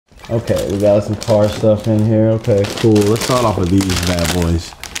Okay, we got some car stuff in here. Okay, cool. Let's start off with these bad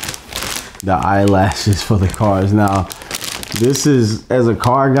boys. The eyelashes for the cars. Now, this is, as a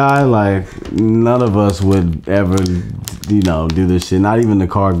car guy, like, none of us would ever, you know, do this shit. Not even the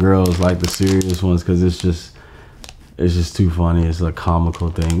car girls, like the serious ones, because it's just too funny. It's a comical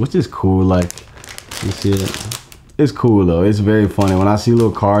thing, which is cool. Like, you see it? It's cool though. It's very funny. When I see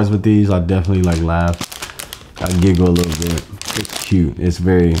little cars with these, I definitely like laugh. I giggle a little bit. It's cute. It's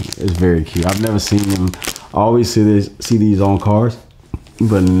very cute. I've never seen them. I always see these on cars,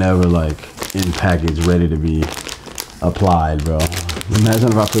 but never like in package, ready to be applied, bro.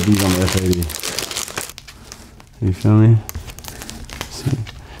 Imagine if I put these on the F80. You feel me? See,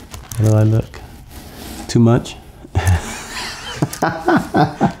 how do I look? Too much?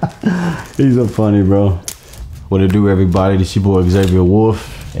 These are funny, bro. What it do, everybody? This your boy Xavier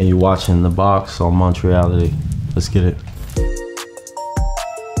Wulf, and you're watching The Box on MONTREALITY. Let's get it.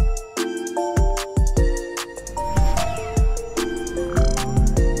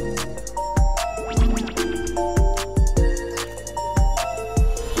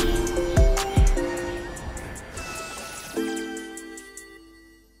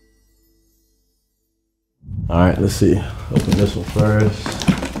 All right, let's see. Open this one first.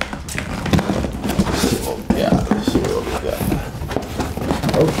 Let's see what we got. Let's see what we got.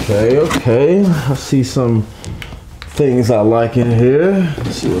 Okay. I see some things I like in here.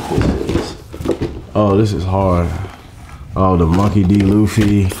 Let's see what this is. Oh, this is hard. Oh, the Monkey D.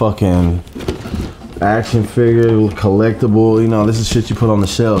 Luffy fucking action figure, collectible. You know, this is shit you put on the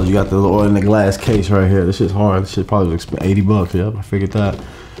shelves. You got the little in the glass case right here. This shit's hard. This shit probably was $80. Yep, I figured that.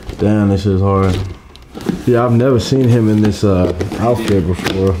 Damn, this shit's hard. Yeah, I've never seen him in this outfit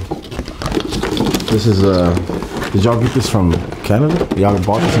before. This is did y'all get this from Canada? Y'all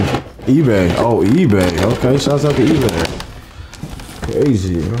bought this from eBay? Oh, eBay. Okay, shouts out to eBay.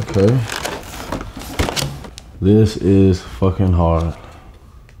 Crazy. Okay. This is fucking hard.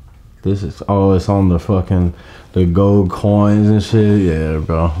 This is, oh, it's on the gold coins and shit. Yeah,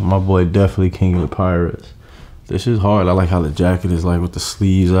 bro. My boy definitely king of the pirates. This is hard. I like how the jacket is like with the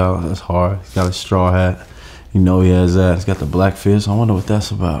sleeves out. That's hard. He's got a straw hat. You know he has that. He's got the black fist. I wonder what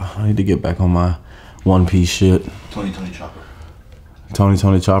that's about. I need to get back on my One Piece shit. Tony Chopper. Tony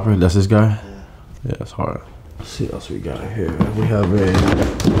Chopper? That's this guy? Yeah. Yeah, it's hard. Let's see what else we got here. We have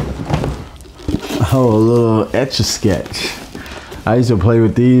a little Etch A Sketch. I used to play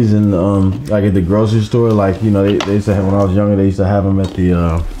with these and like at the grocery store. Like, you know, they used to have, when I was younger, they used to have them at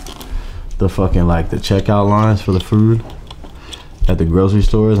the fucking like the checkout lines for the food at the grocery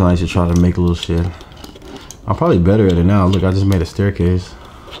stores, and I used to try to make a little shit. I'm probably better at it now. Look, I just made a staircase.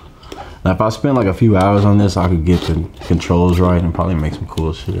 Now if I spend like a few hours on this, I could get the controls right and probably make some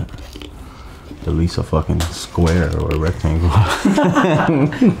cool shit. At least a fucking square or a rectangle.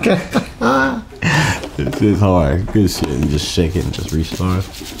 This is hard. Good shit. And just shake it and just restart.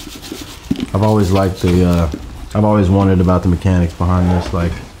 I've always liked I've always wondered about the mechanics behind this.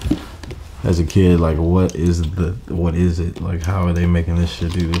 Like, as a kid, like what is it? Like, how are they making this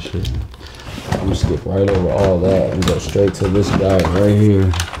shit do this shit? We skip right over all that and go straight to this guy right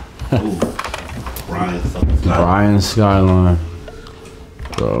here. Brian Skyline.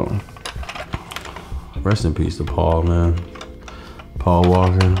 So, rest in peace to Paul, man. Paul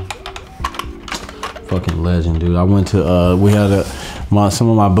Walker. Fucking legend, dude. I went to, we had some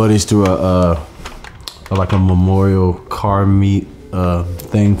of my buddies threw like a memorial car meet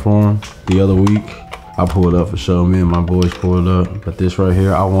thing for him the other week. I pulled up for show. Me and my boys pulled up. But this right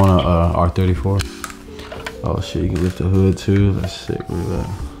here, I want a R34. Oh shit, you can lift the hood too. That's sick. Look at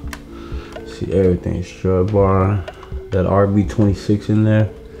that. See everything. Strut bar. That RB26 in there.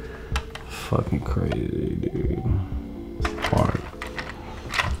 Fucking crazy, dude. Hard.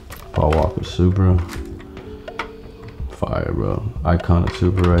 Paul Walker Supra. Fire, bro. Iconic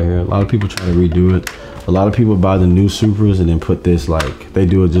Supra right here. A lot of people try to redo it. A lot of people buy the new Supras and then put this, like, they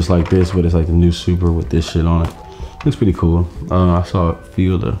do it just like this, but it's like the new Supra with this shit on it. Looks pretty cool. I saw a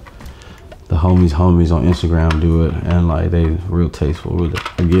few of the homies on Instagram do it, and like they real tasteful with it.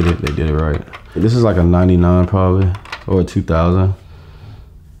 I get it, they did it right. This is like a 99 probably, or a 2000.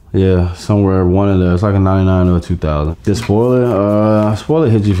 Yeah, somewhere one of those. It's like a 99 or a 2000. The spoiler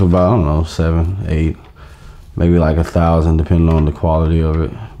hits you for about, I don't know, 7, 8, maybe like 1,000 depending on the quality of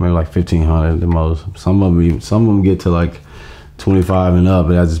it. Maybe like 1,500 the most. Some of them get to like 25 and up,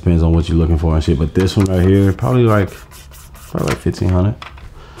 but that just depends on what you're looking for and shit. But this one right here, probably like 1,500.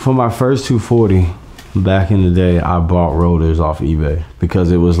 For my first 240 back in the day, I bought rotors off eBay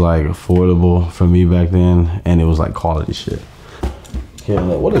because it was like affordable for me back then, and it was like quality shit. Okay,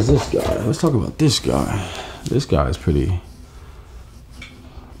 what is this guy? Let's talk about this guy. This guy is pretty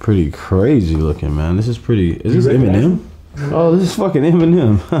pretty crazy looking, man. This is pretty. Is this Eminem? Oh, this is fucking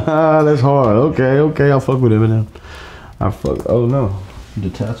Eminem. That's hard. Okay, I'll fuck with Eminem. Oh no,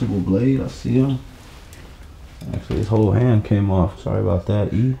 detachable blade. I see him. Actually, his whole hand came off. Sorry about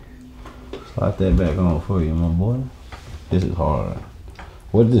that, E. Slide that back on for you, my boy. This is hard.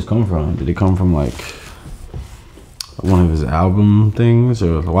 Where did this come from? Did it come from like one of his album things,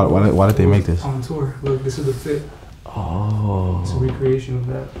 or why did they make this? On tour. Look, this is the fit. Oh. It's a recreation of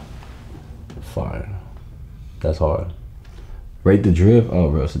that. Fire. That's hard. Rate the drip. Oh,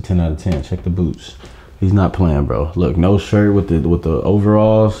 bro, it's a 10 out of 10. Check the boots. He's not playing, bro. Look, no shirt with the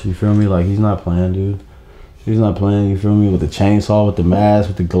overalls. You feel me? Like, he's not playing, dude. He's not playing. You feel me? With the chainsaw, with the mask,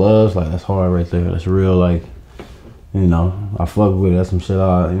 with the gloves. Like, that's hard right there. That's real. Like, you know, I fuck with it. That's some shit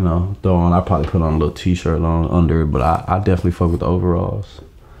I, you know, throw on. I probably put on a little t-shirt on under it, but I definitely fuck with the overalls.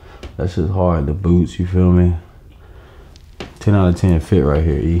 That's just hard. The boots. You feel me? 10 out of 10 fit right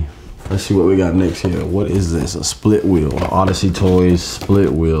here, E. Let's see what we got next here. What is this? A split wheel. Odyssey Toys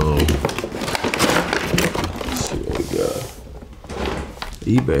split wheel. Let's see what we got.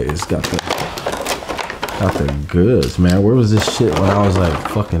 eBay's got the goods, man. Where was this shit when I was like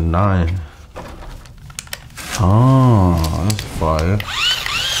fucking 9? Oh, that's fire.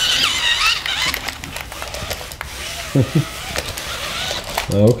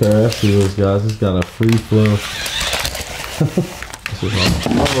 Okay, I see this, guys. It's got a free flow.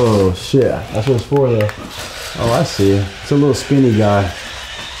 Oh shit, that's what it's for though. Oh, I see it. It's a little spinny guy.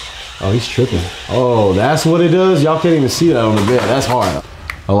 Oh, he's tripping. Oh, that's what it does? Y'all can't even see that on the bed. That's hard.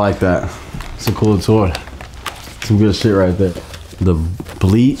 I like that. It's a cool toy. Some good shit right there. The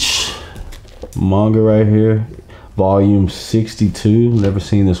Bleach manga right here. Volume 62. Never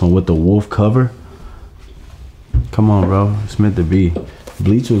seen this one with the wolf cover. Come on, bro. It's meant to be.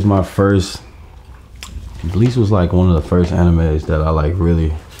 Bleach was my first. Bleach was like one of the first animes that I like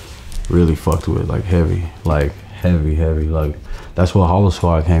really fucked with, like heavy. Like that's where Hollow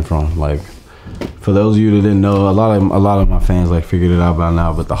Squad came from. Like, for those of you that didn't know, a lot of my fans like figured it out by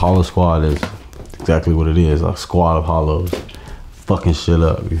now, but the Hollow Squad is exactly what it is, a squad of hollows fucking shit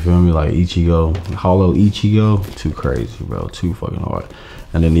up. You feel me? Like Ichigo, Hollow Ichigo, too crazy, bro, too fucking hard.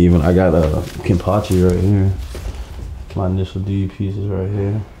 And then even I got a Kenpachi right here, my initial D pieces right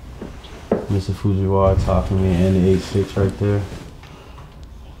here. Mr. Fujiwara topping me, and the 8.6 right there.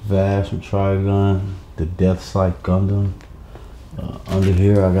 Vash with Trigun, the Death Sight Gundam. Under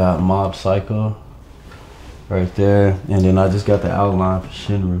here I got Mob Psycho right there, and then I just got the outline for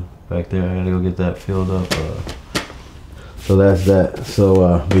Shinru back there. I gotta go get that filled up. So that's that.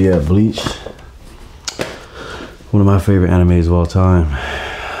 So but yeah, Bleach, one of my favorite animes of all time.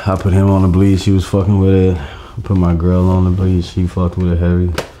 I put him on the Bleach, he was fucking with it. I put my girl on the Bleach, she fucked with it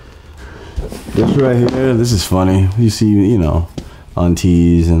heavy. This right here, this is funny. You see, you know,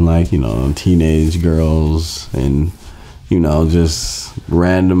 aunties and like, you know, teenage girls and, you know, just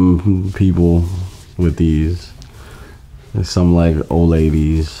random people with these. There's some like old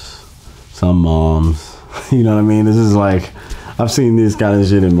ladies, some moms. You know what I mean? This is like, I've seen this kind of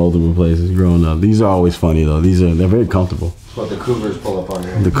shit in multiple places growing up. These are always funny though. They're very comfortable. It's what the cougars pull up on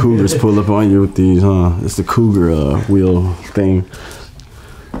you. The cougars pull up on you with these, huh? It's the cougar wheel thing.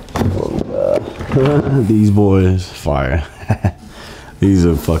 These boys, fire. These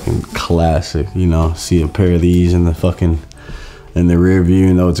are fucking classic, you know. See a pair of these in the rear view,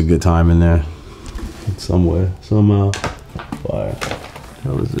 you know it's a good time in there. Somewhere, somehow. Fire.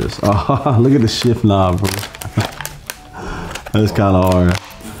 What is this? Oh, look at the shift knob, bro. That's kind of hard.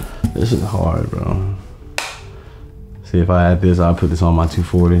 This is hard, bro. See, if I had this, I'd put this on my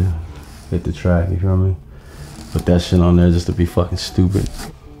 240. Hit the track, you feel me? Put that shit on there just to be fucking stupid.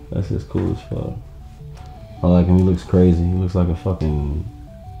 That's just cool as fuck. I like him, he looks crazy. He looks like a fucking...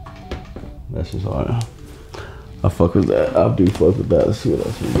 That's just hard. I fuck with that. I do fuck with that. Let's see what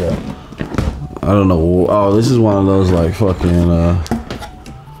else we got. I don't know. Oh, this is one of those like fucking...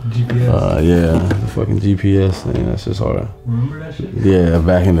 GPS? Yeah, the fucking GPS thing. That's just hard. Remember that shit? Yeah,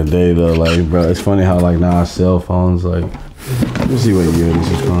 back in the day though. Like, bro, it's funny how like now cell phones, like... Let me see what year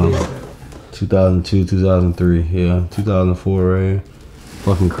this is from. 2002, 2003. Yeah, 2004 right here.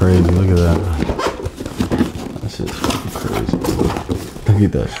 Fucking crazy. Look at that. That shit's fucking crazy. Look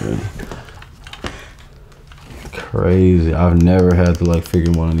at that shit. Crazy. I've never had to like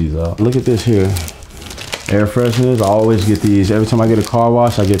figure one of these out. Look at this here. Air fresheners. I always get these. Every time I get a car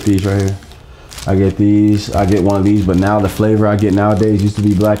wash, I get these right here. I get these. I get one of these, but now the flavor I get nowadays used to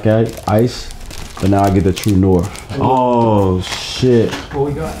be black ice, but now I get the True North. Oh shit. What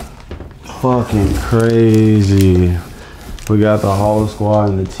we got? Fucking crazy. We got the Hollow Squad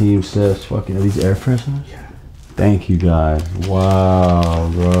and the Team SESH. Fucking, are these air fresheners? Yeah. Thank you guys. Wow,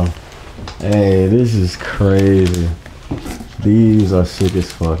 bro. Hey, this is crazy. These are sick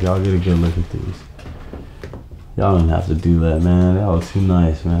as fuck. Y'all get a good look at these. Y'all don't have to do that, man. That was too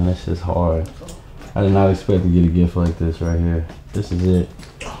nice, man. That's just hard. I did not expect to get a gift like this right here. This is it.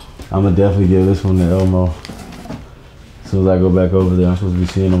 I'm gonna definitely give this one to Elmo. As soon as I go back over there, I'm supposed to be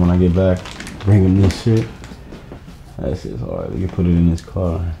seeing him when I get back. Bring him this shit. That shit's hard. You can put it in his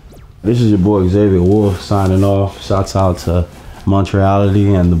car. This is your boy Xavier Wulf signing off. Shouts out to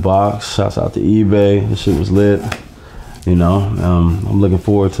MONTREALITY and the box. Shouts out to eBay. This shit was lit. You know, I'm looking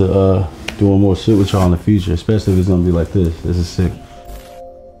forward to doing more shit with y'all in the future, especially if it's gonna be like this. This is sick.